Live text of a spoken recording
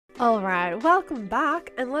Alright, welcome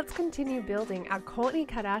back, and let's continue building our Kourtney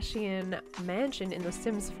Kardashian mansion in The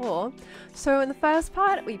Sims 4. So in the first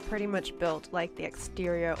part, we pretty much built like the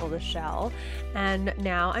exterior or the shell, and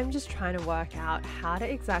now I'm just trying to work out how to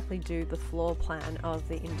exactly do the floor plan of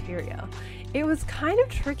the interior. It was kind of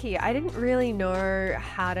tricky. I didn't really know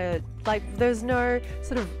how to, there's no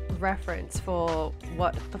sort of reference for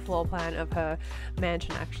what the floor plan of her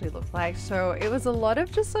mansion actually looked like, so it was a lot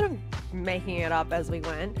of just sort of making it up as we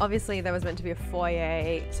went. Obviously there was meant to be a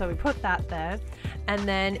foyer, so we put that there, and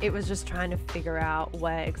then it was just trying to figure out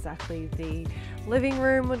where exactly the living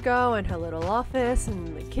room would go, and her little office,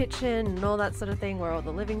 and the kitchen, and all that sort of thing, where all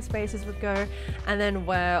the living spaces would go, and then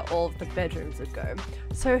where all of the bedrooms would go.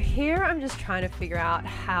 So here I'm just trying to figure out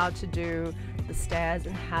how to do the stairs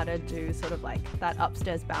and how to do sort of like that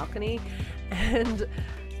upstairs balcony, and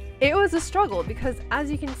it was a struggle because,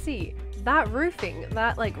 as you can see, that roofing,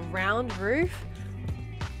 that like round roof,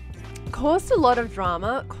 caused a lot of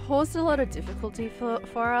drama, caused a lot of difficulty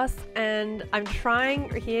for us, and I'm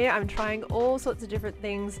trying all sorts of different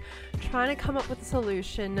things, trying to come up with a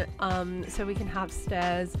solution so we can have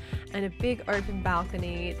stairs and a big open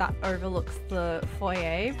balcony that overlooks the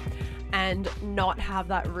foyer and not have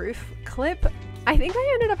that roof clip. I think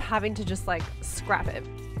I ended up having to just like scrap it,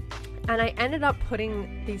 and I ended up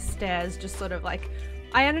putting these stairs just sort of like,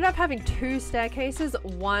 I ended up having two staircases,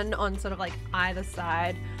 one on sort of like either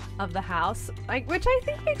side of the house, like, which I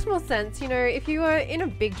think makes more sense. You know, if you are in a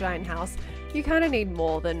big giant house, you kind of need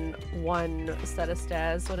more than one set of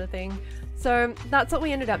stairs sort of thing. So that's what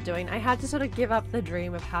we ended up doing. I had to sort of give up the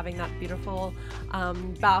dream of having that beautiful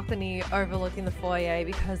balcony overlooking the foyer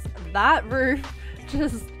because that roof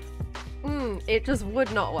just, it just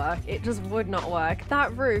would not work. It just would not work.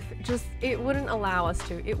 That roof just, it wouldn't allow us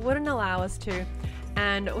to. It wouldn't allow us to.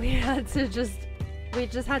 And we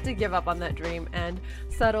just had to give up on that dream and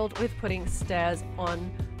settled with putting stairs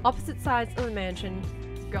on opposite sides of the mansion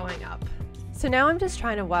going up. So now I'm just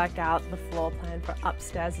trying to work out the floor plan for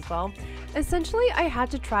upstairs as well. Essentially, I had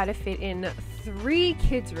to try to fit in 3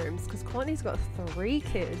 kids' rooms because Kourtney's got 3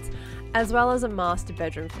 kids, as well as a master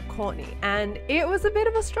bedroom for Kourtney, and it was a bit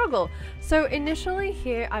of a struggle. So initially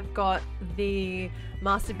here I've got the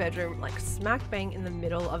master bedroom like smack bang in the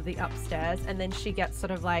middle of the upstairs, and then she gets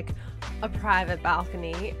sort of like a private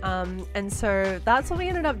balcony, and so that's what we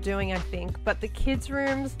ended up doing, I think. But the kids'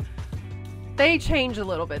 rooms, they change a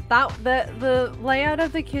little bit. The layout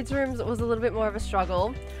of the kids' rooms was a little bit more of a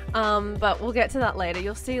struggle, but we'll get to that later.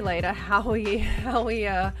 You'll see later how we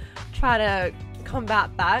try to combat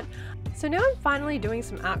that. So now I'm finally doing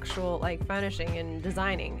some actual like furnishing and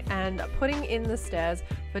designing and putting in the stairs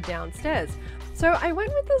for downstairs. So I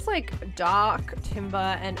went with this like dark timber,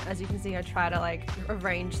 and as you can see, I try to like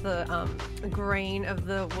arrange the grain of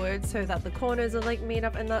the wood so that the corners are like meet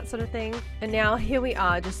up and that sort of thing. And now here we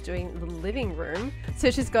are just doing the living room.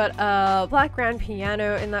 So she's got a black grand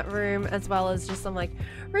piano in that room, as well as just some like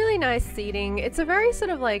really nice seating. It's a very sort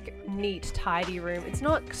of like neat, tidy room. It's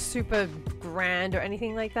not super grand or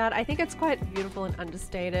anything like that. I think it's quite beautiful and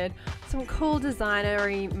understated. Some cool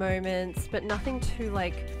designer-y moments, but nothing too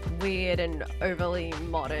like weird and overly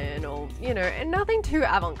modern, or you know, and nothing too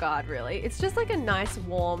avant-garde really. It's just like a nice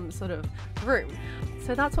warm sort of room.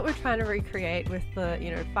 So that's what we're trying to recreate with the,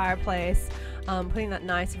 you know, fireplace, putting that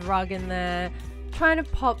nice rug in there, trying to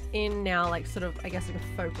pop in now like sort of, I guess, like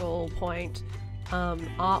a focal point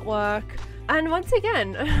artwork. And once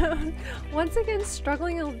again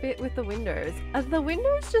struggling a bit with the windows. The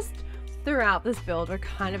windows just throughout this build were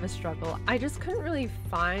kind of a struggle. I just couldn't really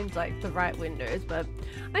find like the right windows, but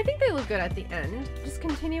I think they look good at the end. Just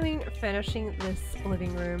continuing finishing this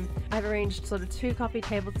living room. I've arranged sort of 2 coffee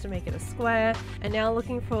tables to make it a square, and now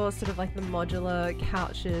looking for sort of like the modular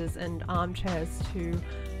couches and armchairs to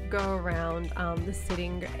go around the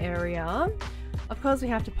sitting area. Of course, we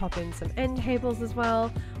have to pop in some end tables as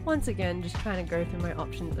well. Once again, just trying to go through my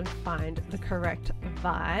options and find the correct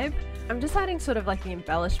vibe. I'm just adding sort of like the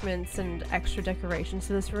embellishments and extra decorations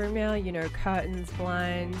to this room now, you know, curtains,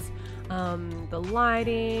 blinds, the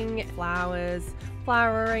lighting, flowers,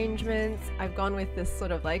 flower arrangements. I've gone with this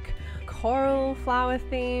sort of like coral flower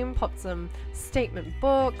theme, popped some statement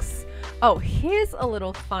books. Oh, here's a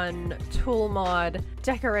little fun tool mod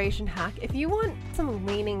decoration hack. If you want some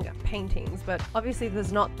leaning paintings, but obviously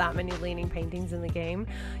there's not that many leaning paintings in the game,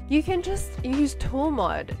 you can just use tool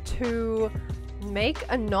mod to make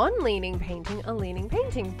a non-leaning painting a leaning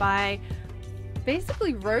painting by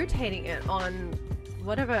basically rotating it on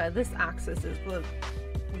whatever this axis is, the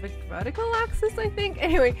vertical axis, I think.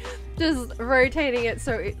 Anyway, just rotating it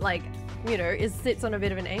so it, like, you know, sits on a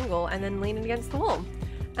bit of an angle and then leaning against the wall.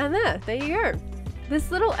 And there you go. this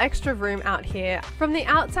little extra room out here. From the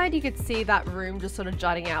outside you could see that room just sort of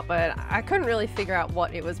jutting out, but I couldn't really figure out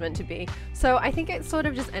what it was meant to be. So I think it sort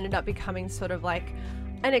of just ended up becoming sort of like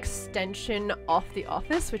an extension of the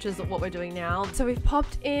office, which is what we're doing now. So we've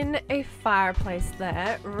popped in a fireplace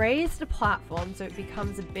there, raised a platform so it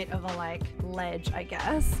becomes a bit of a like ledge, I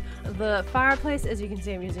guess. The fireplace, as you can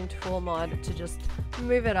see, I'm using tool mod to just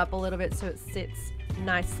move it up a little bit so it sits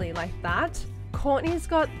nicely like that. Kourtney's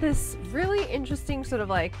got this really interesting sort of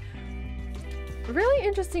like really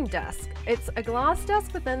interesting desk. It's a glass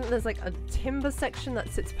desk, but then there's like a timber section that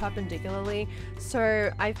sits perpendicularly. So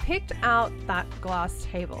I picked out that glass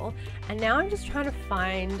table and now I'm just trying to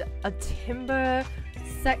find a timber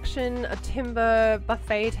section, a timber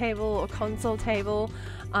buffet table or console table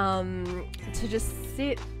to just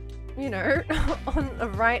sit, you know, on a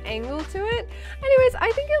right angle to it. Anyways,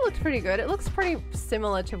 I think it looks pretty good. It looks pretty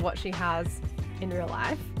similar to what she has in real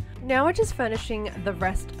life. Now we're just furnishing the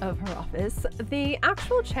rest of her office. The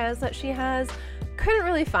actual chairs that she has, couldn't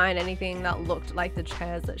really find anything that looked like the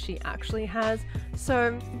chairs that she actually has.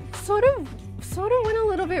 So sort of went a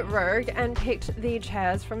little bit rogue and picked the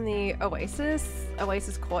chairs from the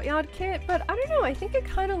Oasis Courtyard kit, but I don't know, I think it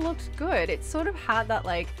kind of looked good. It sort of had that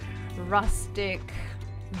like rustic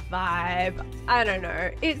vibe. I don't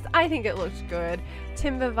know. I think it looked good.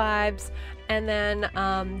 Timber vibes. And then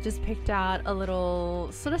just picked out a little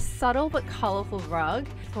sort of subtle but colorful rug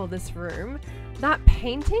for this room. That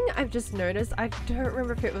painting, I've just noticed, I don't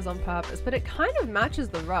remember if it was on purpose, but it kind of matches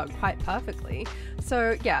the rug quite perfectly.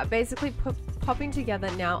 So yeah, basically popping together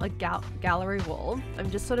now a gallery wall. I'm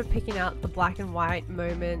just sort of picking out the black and white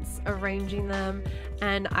moments, arranging them,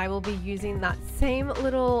 and I will be using that same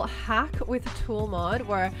little hack with tool mod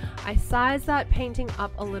where I size that painting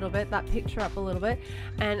up a little bit, that picture up a little bit,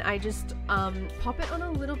 and I just pop it on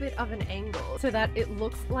a little bit of an angle so that it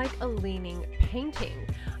looks like a leaning painting.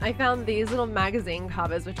 I found these little magazine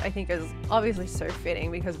covers, which I think is obviously so fitting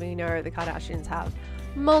because we know the Kardashians have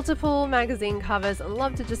multiple magazine covers and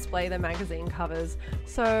love to display their magazine covers,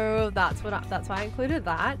 so that's why I included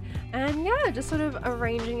that. And yeah, just sort of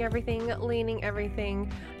arranging everything, leaning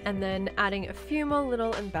everything, and then adding a few more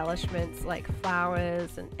little embellishments like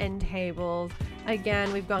flowers and end tables.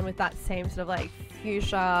 Again, we've gone with that same sort of like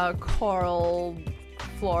fuchsia coral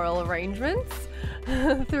floral arrangements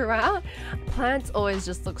throughout. Plants always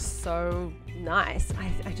just look so nice.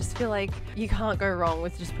 I just feel like you can't go wrong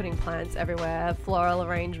with just putting plants everywhere. Floral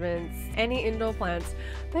arrangements, any indoor plants,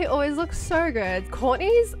 they always look so good.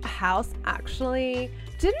 Kourtney's house actually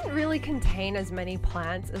didn't really contain as many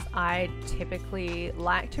plants as I typically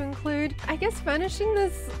like to include. I guess furnishing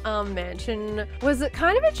this mansion was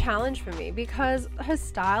kind of a challenge for me because her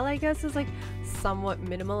style, I guess, is like somewhat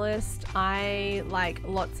minimalist. I like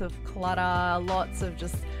lots of clutter, lots of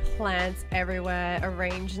just plants everywhere,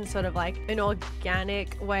 arranged in sort of like an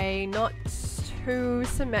organic way, not too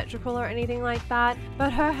symmetrical or anything like that.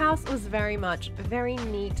 But her house was very much very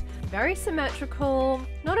neat, very symmetrical,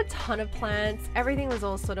 not a ton of plants. Everything was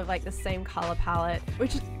all sort of like the same color palette,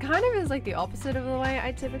 which kind of is like the opposite of the way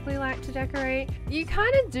I typically like to decorate. You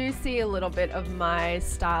kind of do see a little bit of my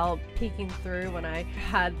style peeking through when I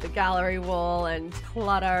had the gallery wall and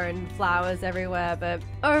clutter and flowers everywhere, but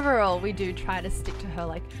overall we do try to stick to her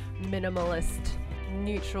like minimalist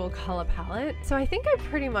neutral color palette. So I think I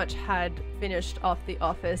pretty much had finished off the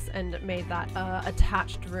office and made that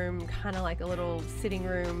attached room kind of like a little sitting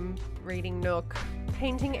room, reading nook,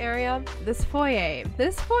 painting area. This foyer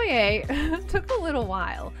took a little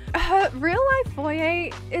while. Her real life foyer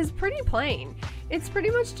is pretty plain. It's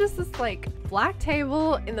pretty much just this like black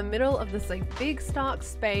table in the middle of this like big stark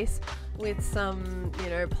space with some, you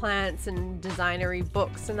know, plants and designery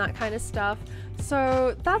books and that kind of stuff.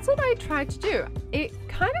 So that's what I tried to do. It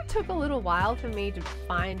kind of took a little while for me to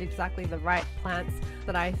find exactly the right plants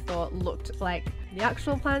that I thought looked like the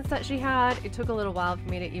actual plants that she had. It took a little while for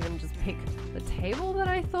me to even just pick the table that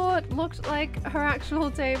I thought looked like her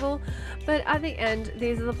actual table. But at the end,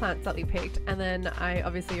 these are the plants that we picked. And then I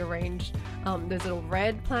obviously arranged those little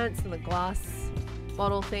red plants in the glass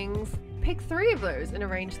bottle things. Picked 3 of those and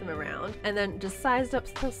arranged them around, and then just sized up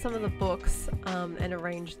some of the books and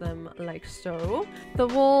arranged them like so. The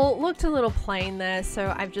wall looked a little plain there,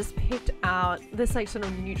 so I've just picked out this like sort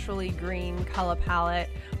of neutrally green color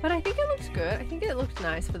palette, but I think it looked good. I think it looked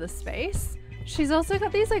nice for the space. She's also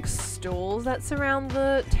got these like stools that surround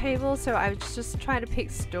the table, so I was just trying to pick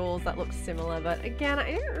stools that look similar, but again,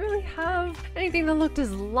 I didn't really have anything that looked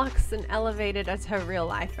as luxe and elevated as her real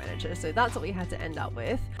life furniture, so that's what we had to end up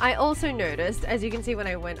with. I also noticed, as you can see when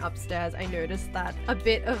I went upstairs, I noticed that a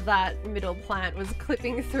bit of that middle plant was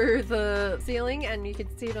clipping through the ceiling, and you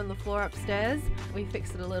could see it on the floor upstairs. We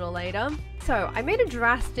fixed it a little later. So I made a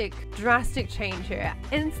drastic change here.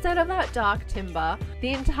 Instead of that dark timber, the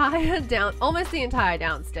entire almost the entire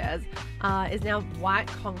downstairs is now white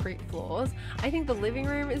concrete floors. I think the living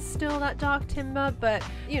room is still that dark timber, but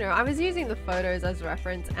you know, I was using the photos as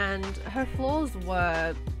reference, and her floors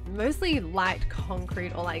were mostly light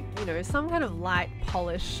concrete, or like, you know, some kind of light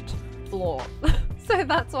polished floor. So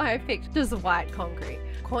that's why I picked just white concrete.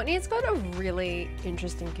 Kourtney's got a really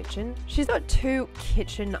interesting kitchen. She's got 2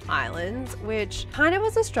 kitchen islands, which kind of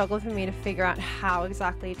was a struggle for me to figure out how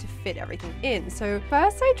exactly to fit everything in. So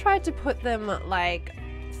first I tried to put them like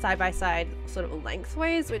side by side, sort of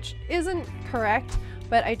lengthways, which isn't correct,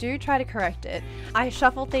 but I do try to correct it. I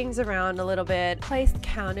shuffled things around a little bit, placed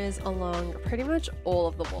counters along pretty much all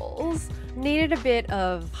of the walls. Needed a bit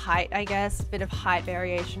of height, I guess. A bit of height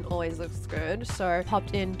variation always looks good. So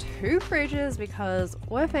popped in 2 fridges because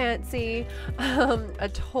we're fancy, a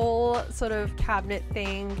tall sort of cabinet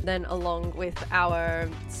thing, then along with our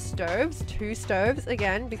stoves, 2 stoves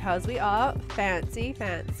again because we are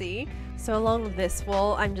fancy. So along this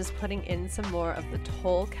wall, I'm just putting in some more of the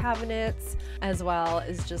tall cabinets, as well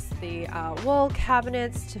as just the wall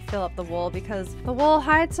cabinets to fill up the wall, because the wall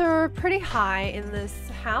heights are pretty high in this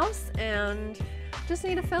house and just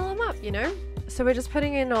need to fill them up, you know? So we're just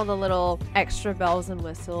putting in all the little extra bells and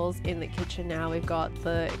whistles in the kitchen now. We've got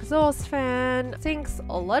the exhaust fan, sinks,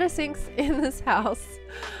 a lot of sinks in this house.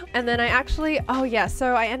 And then I actually, oh yeah,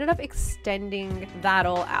 so I ended up extending that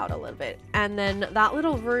all out a little bit. And then that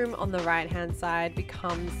little room on the right hand side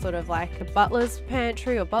becomes sort of like a butler's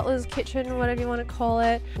pantry or butler's kitchen, whatever you want to call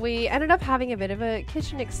it. We ended up having a bit of a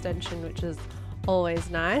kitchen extension, which is always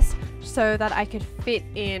nice, so that I could fit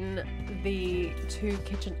in the 2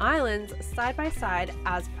 kitchen islands side by side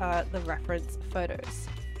as per the reference photos.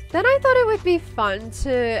 Then I thought it would be fun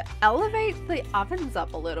to elevate the ovens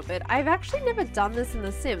up a little bit. I've actually never done this in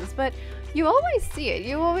The Sims, but you always see it.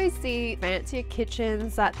 You always see fancier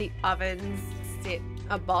kitchens that the ovens sit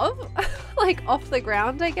above, like off the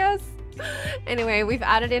ground, I guess. Anyway, we've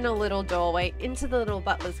added in a little doorway into the little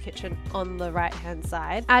butler's kitchen on the right hand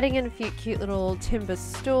side, adding in a few cute little timber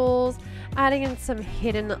stools, adding in some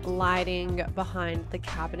hidden lighting behind the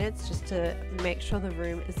cabinets just to make sure the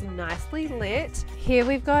room is nicely lit. Here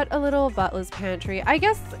we've got a little butler's pantry. I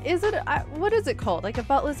guess, what is it called? Like a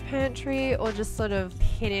butler's pantry, or just sort of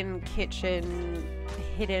hidden kitchen,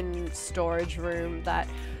 hidden storage room that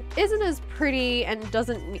isn't as pretty and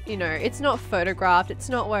doesn't, you know, it's not photographed. It's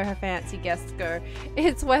not where her fancy guests go.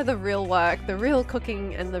 It's where the real work, the real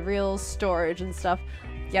cooking and the real storage and stuff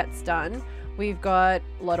gets done. We've got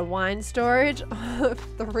a lot of wine storage,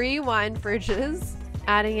 3 wine fridges,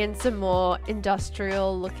 adding in some more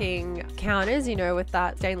industrial looking counters, you know, with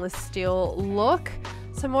that stainless steel look.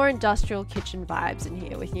 Some more industrial kitchen vibes in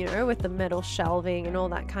here with, you know, with the metal shelving and all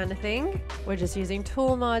that kind of thing. We're just using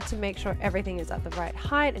tool mod to make sure everything is at the right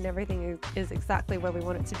height and everything is exactly where we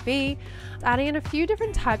want it to be. Adding in a few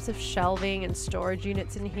different types of shelving and storage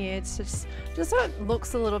units in here to just so it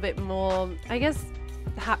looks a little bit more, I guess,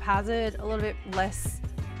 haphazard, a little bit less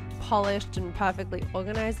polished and perfectly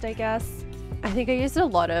organized, I guess. I think I used a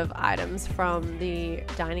lot of items from the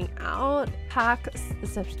dining out pack,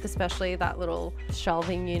 especially that little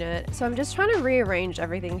shelving unit. So I'm just trying to rearrange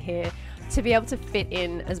everything here to be able to fit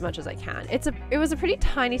in as much as I can. It was a pretty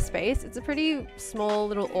tiny space. It's a pretty small,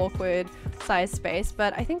 little awkward size space,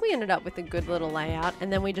 but I think we ended up with a good little layout.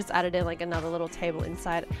 And then we just added in like another little table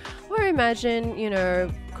inside, where I imagine, you know,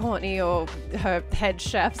 Kourtney or her head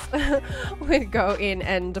chefs would go in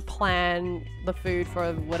and plan the food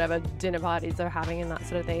for whatever dinner parties they're having and that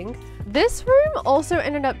sort of thing. This room also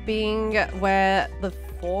ended up being where the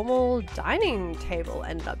formal dining table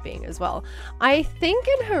ended up being as well. I think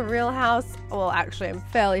in her real house, well, actually I'm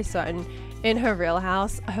fairly certain in her real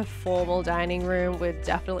house, her formal dining room would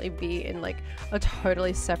definitely be in like a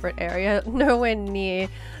totally separate area, nowhere near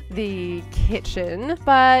the kitchen.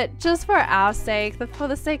 But just for our sake, for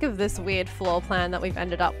the sake of this weird floor plan that we've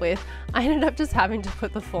ended up with, I ended up just having to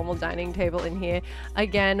put the formal dining table in here.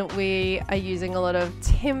 Again, we are using a lot of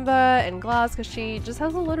timber and glass because she just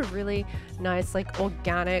has a lot of really nice, like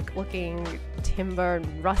organic looking timber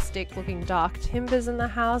and rustic looking dark timbers in the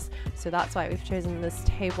house. So that's why we've chosen this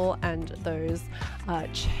table and those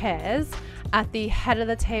chairs. At the head of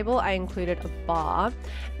the table, I included a bar,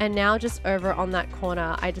 and now just over on that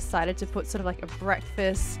corner, I decided to put sort of like a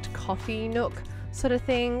breakfast coffee nook sort of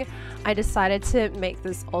thing. I decided to make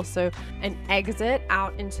this also an exit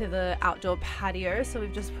out into the outdoor patio, so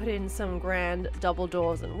we've just put in some grand double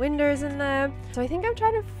doors and windows in there. So I think I'm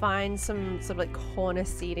trying to find some sort of like corner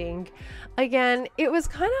seating. Again, it was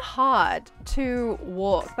kind of hard to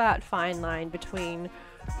walk that fine line between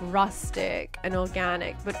rustic and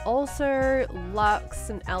organic, but also luxe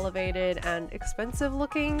and elevated and expensive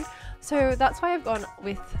looking. So that's why I've gone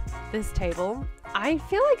with this table. I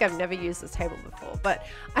feel like I've never used this table before, but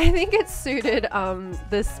I think it suited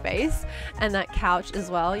this space and that couch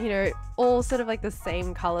as well. You know, all sort of like the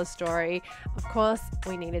same color story. Of course,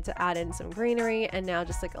 we needed to add in some greenery, and now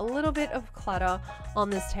just like a little bit of clutter on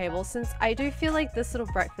this table, since I do feel like this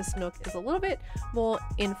little breakfast nook is a little bit more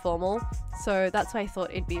informal. So that's why I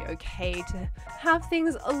thought it'd be okay to have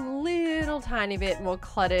things a little tiny bit more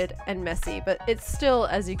cluttered and messy, but it's still,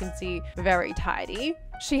 as you can see, very tidy.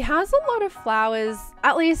 She has a lot of flowers,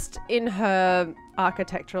 at least in her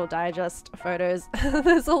Architectural Digest photos.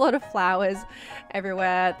 There's a lot of flowers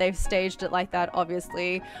everywhere. They've staged it like that,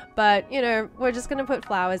 obviously, but you know, we're just gonna put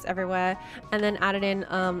flowers everywhere, and then added in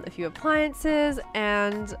a few appliances,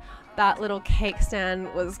 and that little cake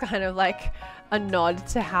stand was kind of like a nod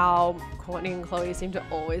to how Kourtney and Khloe seem to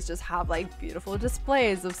always just have like beautiful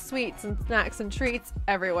displays of sweets and snacks and treats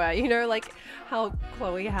everywhere. You know, like how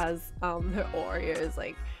Khloe has her Oreos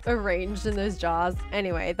like arranged in those jars.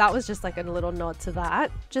 Anyway, that was just like a little nod to that.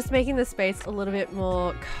 Just making the space a little bit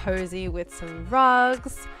more cozy with some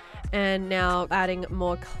rugs. And now adding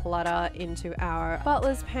more clutter into our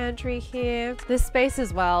butler's pantry here. This space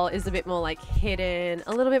as well is a bit more like hidden,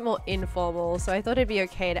 a little bit more informal, so I thought it'd be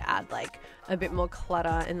okay to add like a bit more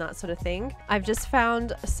clutter and that sort of thing. I've just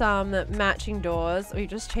found some matching doors. We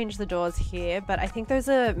just changed the doors here, but I think those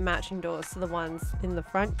are matching doors to the ones in the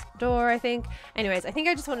front door, I think. Anyways, I think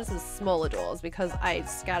I just wanted some smaller doors because I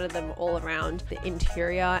scattered them all around the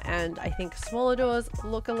interior, and I think smaller doors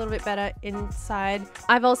look a little bit better inside.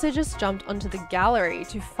 I've also just jumped onto the gallery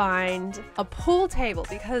to find a pool table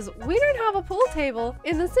because we don't have a pool table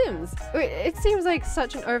in The Sims. It seems like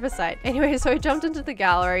such an oversight. Anyway, so I jumped into the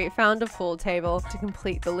gallery, found a pool table to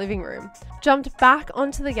complete the living room. Jumped back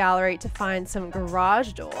onto the gallery to find some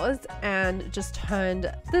garage doors, and just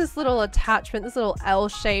turned this little attachment, this little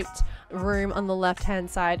L-shaped room on the left hand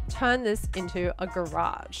side, turn this into a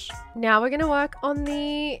garage. Now we're going to work on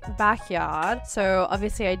the backyard. So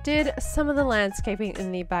obviously I did some of the landscaping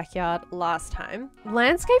in the backyard last time.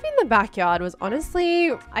 Landscaping the backyard was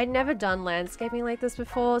honestly, I'd never done landscaping like this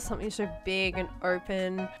before, something so big and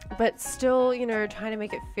open, but still, you know, trying to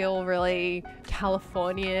make it feel really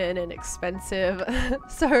Californian and expensive.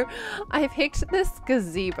 So I picked this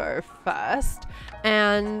gazebo first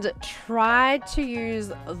and tried to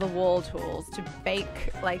use the wall tools to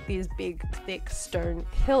bake like these big thick stone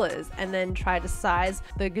pillars, and then try to size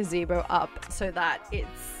the gazebo up so that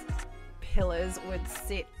its pillars would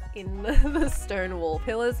sit in the stone wall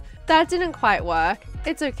pillars. That didn't quite work.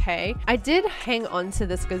 It's okay. I did hang on to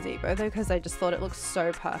this gazebo though because I just thought it looked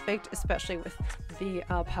so perfect, especially with the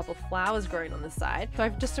purple flowers growing on the side. So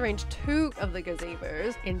I've just arranged two of the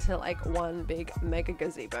gazebos into like one big mega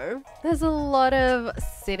gazebo. There's a lot of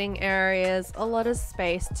sitting areas, a lot of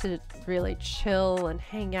space to really chill and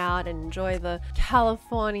hang out and enjoy the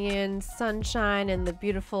Californian sunshine and the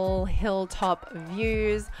beautiful hilltop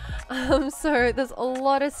views. So there's a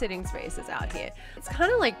lot of sitting spaces out here. It's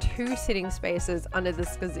kind of like two sitting spaces under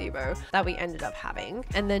this gazebo that we ended up having.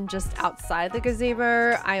 And then just outside the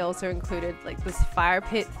gazebo, I also included like this fire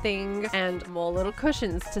pit thing and more little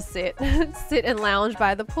cushions to sit and lounge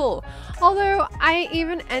by the pool. Although I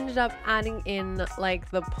even ended up adding in like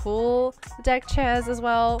the pool deck chairs as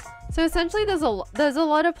well. So essentially there's a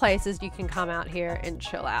lot of places you can come out here and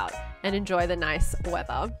chill out and enjoy the nice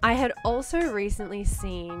weather. I had also recently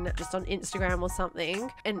seen, just on Instagram or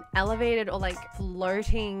something, an elevated or like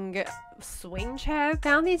floating swing chair.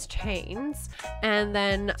 Found these chains and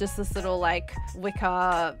then just this little like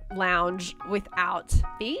wicker lounge without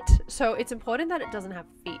feet. So it's important that it doesn't have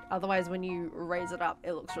feet, otherwise when you raise it up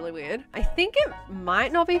it looks really weird. I think it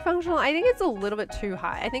might not be functional. I think it's a little bit too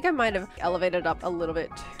high. I think I might have elevated up a little bit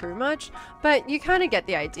too much, but you kind of get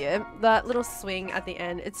the idea. That little swing at the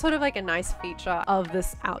end, it's sort of like a nice feature of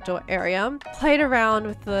this outdoor area. Played around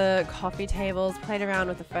with the coffee tables, played around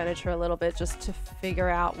with the furniture a little bit just to figure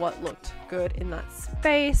out what looked good in that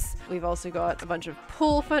space. We've also got a bunch of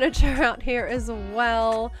pool furniture out here as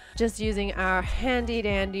well. Just using our handy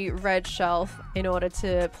dandy red shelf in order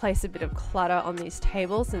to place a bit of clutter on these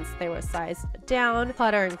tables since they were sized down.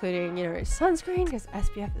 Clutter including, you know, sunscreen because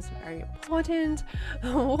SPF is very important,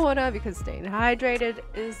 water because staying hydrated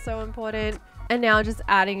is so important, and now just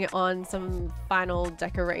adding on some final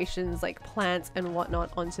decorations like plants and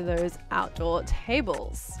whatnot onto those outdoor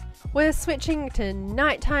tables. We're switching to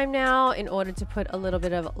nighttime now in order to put a little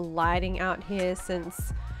bit of lighting out here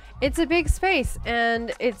since it's a big space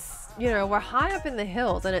and it's, you know, we're high up in the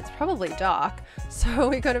hills and it's probably dark, so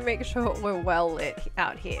we got to make sure we're well lit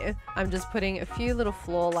out here. I'm just putting a few little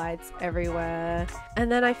floor lights everywhere,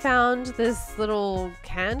 and then I found this little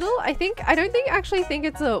candle. I don't actually think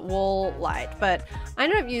it's a wall light, but I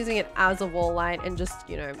ended up using it as a wall light and just,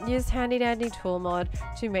 you know, used handy dandy tool mod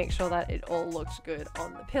to make sure that it all looked good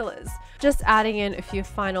on the pillars. Just adding in a few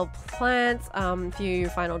final plants, a few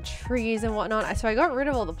final trees and whatnot. So I got rid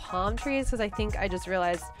of all the palm trees because I think I just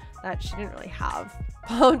realized that she didn't really have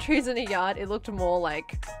palm trees in a yard. It looked more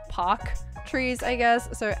like park trees, I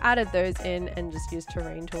guess. So added those in and just used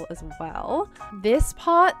terrain tool as well. This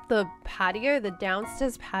part, the patio, the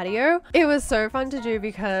downstairs patio, it was so fun to do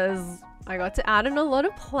because I got to add in a lot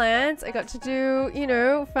of plants. I got to do, you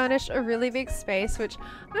know, furnish a really big space, which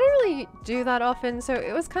I don't really do that often, so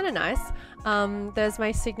it was kind of nice. There's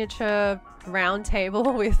my signature round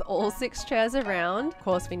table with all 6 chairs around. Of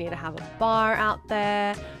course, we need to have a bar out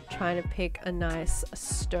there. Trying to pick a nice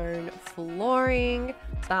stone flooring.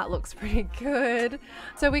 That looks pretty good.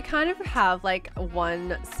 So we kind of have like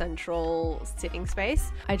one central sitting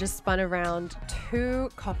space. I just spun around 2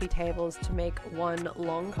 coffee tables to make one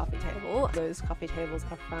long coffee table. Those coffee tables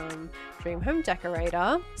are from Dream Home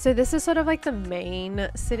Decorator. So this is sort of like the main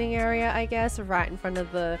sitting area, I guess, right in front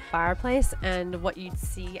of the fireplace, and what you'd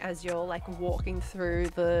see as you're like walking through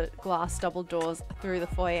the glass double doors through the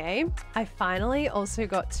foyer. I finally also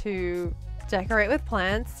got to decorate with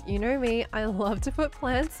plants. You know me, I love to put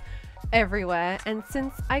plants everywhere, and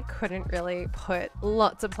since I couldn't really put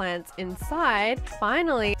lots of plants inside,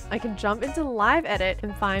 finally I can jump into Live Edit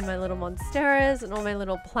and find my little monsteras and all my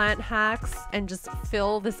little plant hacks and just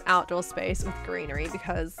fill this outdoor space with greenery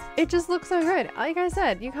because it just looks so good. Like I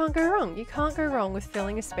said, you can't go wrong. You can't go wrong with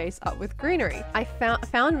filling a space up with greenery. I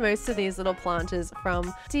found most of these little planters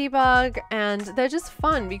from Debug, and they're just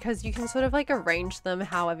fun because you can sort of like arrange them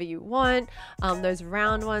however you want. Those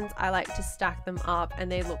round ones, I like to stack them up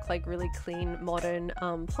and they look like really clean modern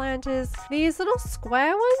planters. These little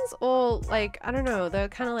square ones, or like, I don't know, they're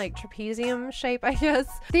kind of like trapezium shape, I guess.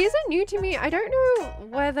 These are new to me. I don't know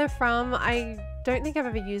where they're from. I don't think I've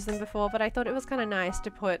ever used them before, but I thought it was kind of nice to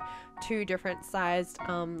put 2 different sized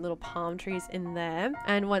little palm trees in there.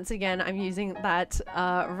 And once again, I'm using that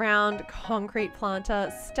round concrete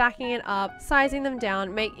planter, stacking it up, sizing them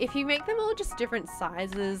down. If you make them all just different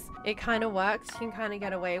sizes, it kind of works. You can kind of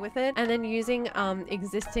get away with it. And then using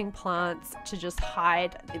existing plants to just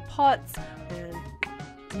hide the pots, and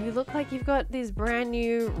you look like you've got these brand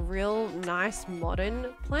new, real nice modern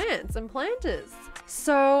plants and planters.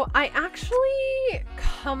 So I actually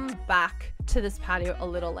come back to this patio a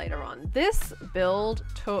little later on. This build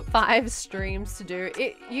took 5 streams to do.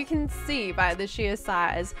 You can see by the sheer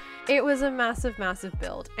size, it was a massive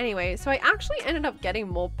build. Anyway, so I actually ended up getting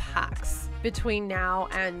more packs between now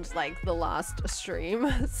and like the last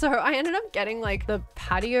stream. So I ended up getting like the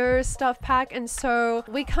patio stuff pack, and so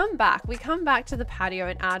we come back to the patio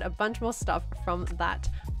and add a bunch more stuff from that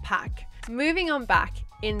pack. Moving on back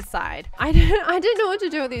inside. I didn't know what to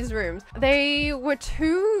do with these rooms. They were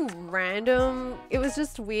too random. It was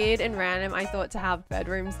just weird and random, I thought, to have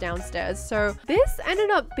bedrooms downstairs. So this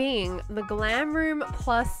ended up being the glam room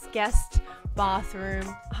plus guest bathroom.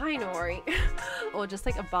 Hi Nori. Or just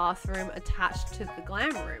like a bathroom attached to the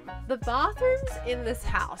glam room. The bathrooms in this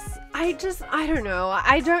house, I don't know.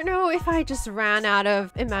 I don't know if I just ran out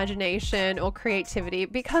of imagination or creativity,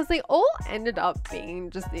 because they all ended up being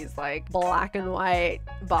just these like black and white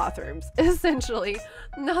bathrooms, essentially.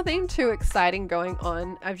 Nothing too exciting going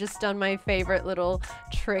on. I've just done my favorite little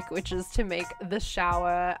trick, which is to make the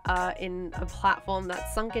shower in a platform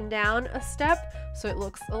that's sunken down a step, so it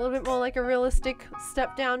looks a little bit more like a realistic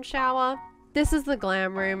step down shower. This is the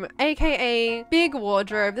glam room, aka big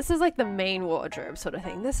wardrobe. This is like the main wardrobe sort of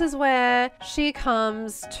thing. This is where she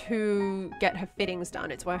comes to get her fittings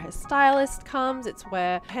done. It's where her stylist comes. It's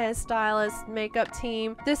where hairstylist, makeup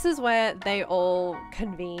team. This is where they all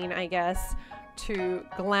convene, I guess, to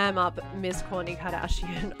glam up Miss Kourtney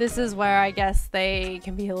Kardashian. This is where I guess they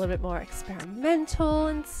can be a little bit more experimental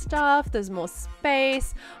and stuff. There's more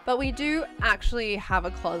space, but we do actually have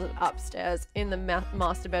a closet upstairs in the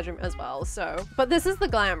master bedroom as well. So, but this is the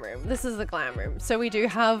glam room. This is the glam room. So we do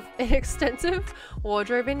have an extensive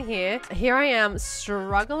wardrobe in here. Here I am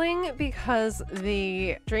struggling because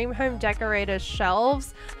the Dream Home Decorator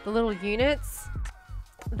shelves, the little units,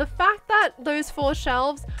 the fact that those 4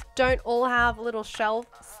 shelves don't all have little shelf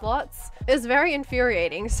slots is very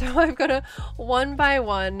infuriating. So I've got to one by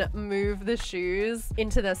one move the shoes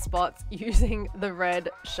into their spots using the red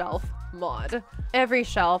shelf mod. Every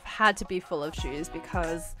shelf had to be full of shoes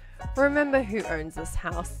because remember who owns this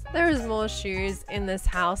house. There is more shoes in this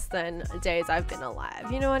house than days I've been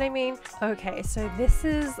alive. You know what I mean? Okay, so this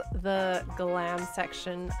is the glam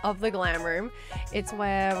section of the glam room. It's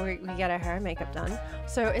where we get our hair and makeup done.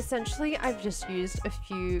 So essentially, I've just used a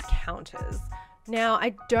few counters. Now,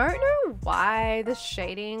 I don't know why the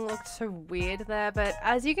shading looked so weird there, but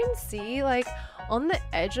as you can see, like on the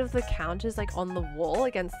edge of the counters, like on the wall,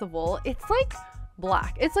 against the wall, it's like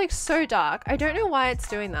black. It's like so dark. I don't know why it's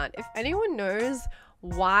doing that. If anyone knows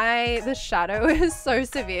why the shadow is so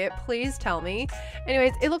severe, please tell me.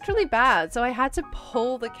 Anyways, it looked really bad, so I had to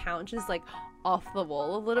pull the counters like off the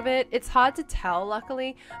wall a little bit. It's hard to tell,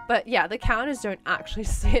 luckily, but yeah, the counters don't actually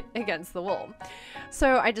sit against the wall.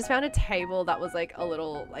 So I just found a table that was like a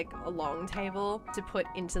little, like a long table to put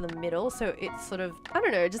into the middle, so it's sort of, I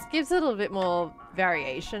don't know, it just gives it a little bit more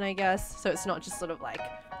variation, I guess, so it's not just sort of like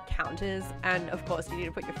counters. And of course you need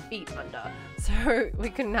to put your feet under, so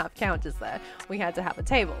we couldn't have counters there. We had to have a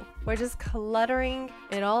table. We're just cluttering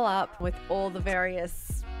it all up with all the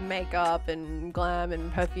various makeup and glam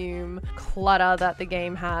and perfume clutter that the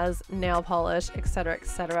game has, nail polish, etc,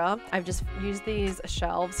 etc. I've just used these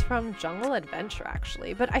shelves from Jungle Adventure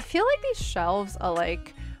actually, but I feel like these shelves are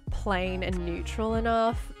like plain and neutral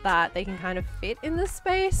enough that they can kind of fit in this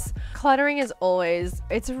space. Cluttering is always,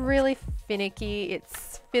 it's really finicky,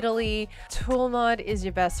 it's fiddly. Tool mod is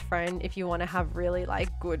your best friend if you want to have really like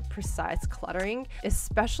good precise cluttering,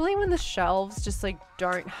 especially when the shelves just like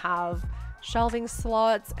don't have shelving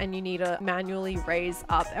slots and you need to manually raise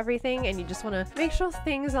up everything and you just want to make sure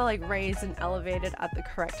things are like raised and elevated at the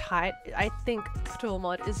correct height. I think tool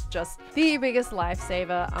mod is just the biggest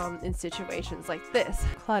lifesaver in situations like this.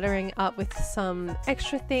 Cluttering up with some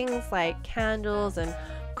extra things like candles and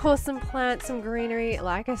of course some plants, some greenery.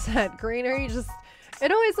 Like I said, greenery just,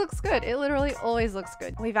 it always looks good. It literally always looks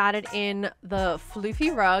good. We've added in the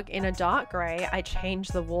floofy rug in a dark gray. I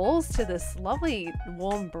changed the walls to this lovely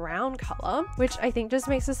warm brown color, which I think just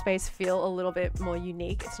makes the space feel a little bit more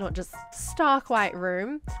unique. It's not just stark white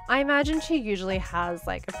room. I imagine she usually has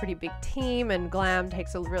like a pretty big team and glam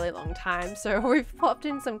takes a really long time. So we've popped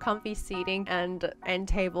in some comfy seating and end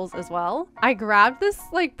tables as well. I grabbed this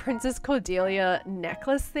like Princess Cordelia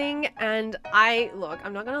necklace thing and look,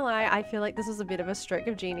 I'm not gonna lie, I feel like this was a bit of a stroke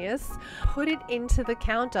of genius. Put it into the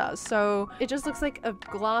counter so it just looks like a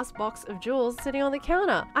glass box of jewels sitting on the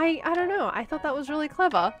counter. I don't know, I thought that was really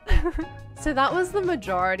clever. So that was the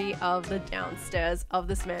majority of the downstairs of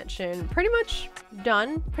this mansion. Pretty much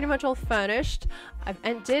done, pretty much all furnished.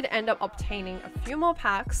 I did end up obtaining a few more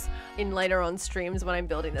packs in later on streams when I'm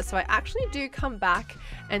building this. So I actually do come back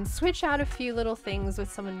and switch out a few little things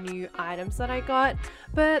with some new items that I got.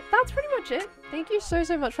 But that's pretty much it. Thank you so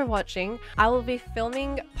much for watching. I will be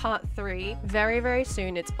filming part 3 very, very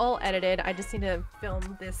soon. It's all edited. I just need to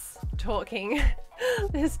film this talking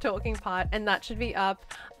this talking part and that should be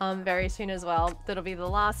up very soon as well. That'll be the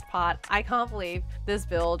last part. I can't believe this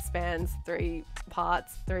build spans 3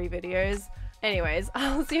 parts, 3 videos. Anyways,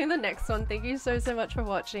 I'll see you in the next one. Thank you so much for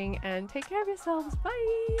watching and take care of yourselves.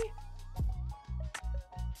 Bye!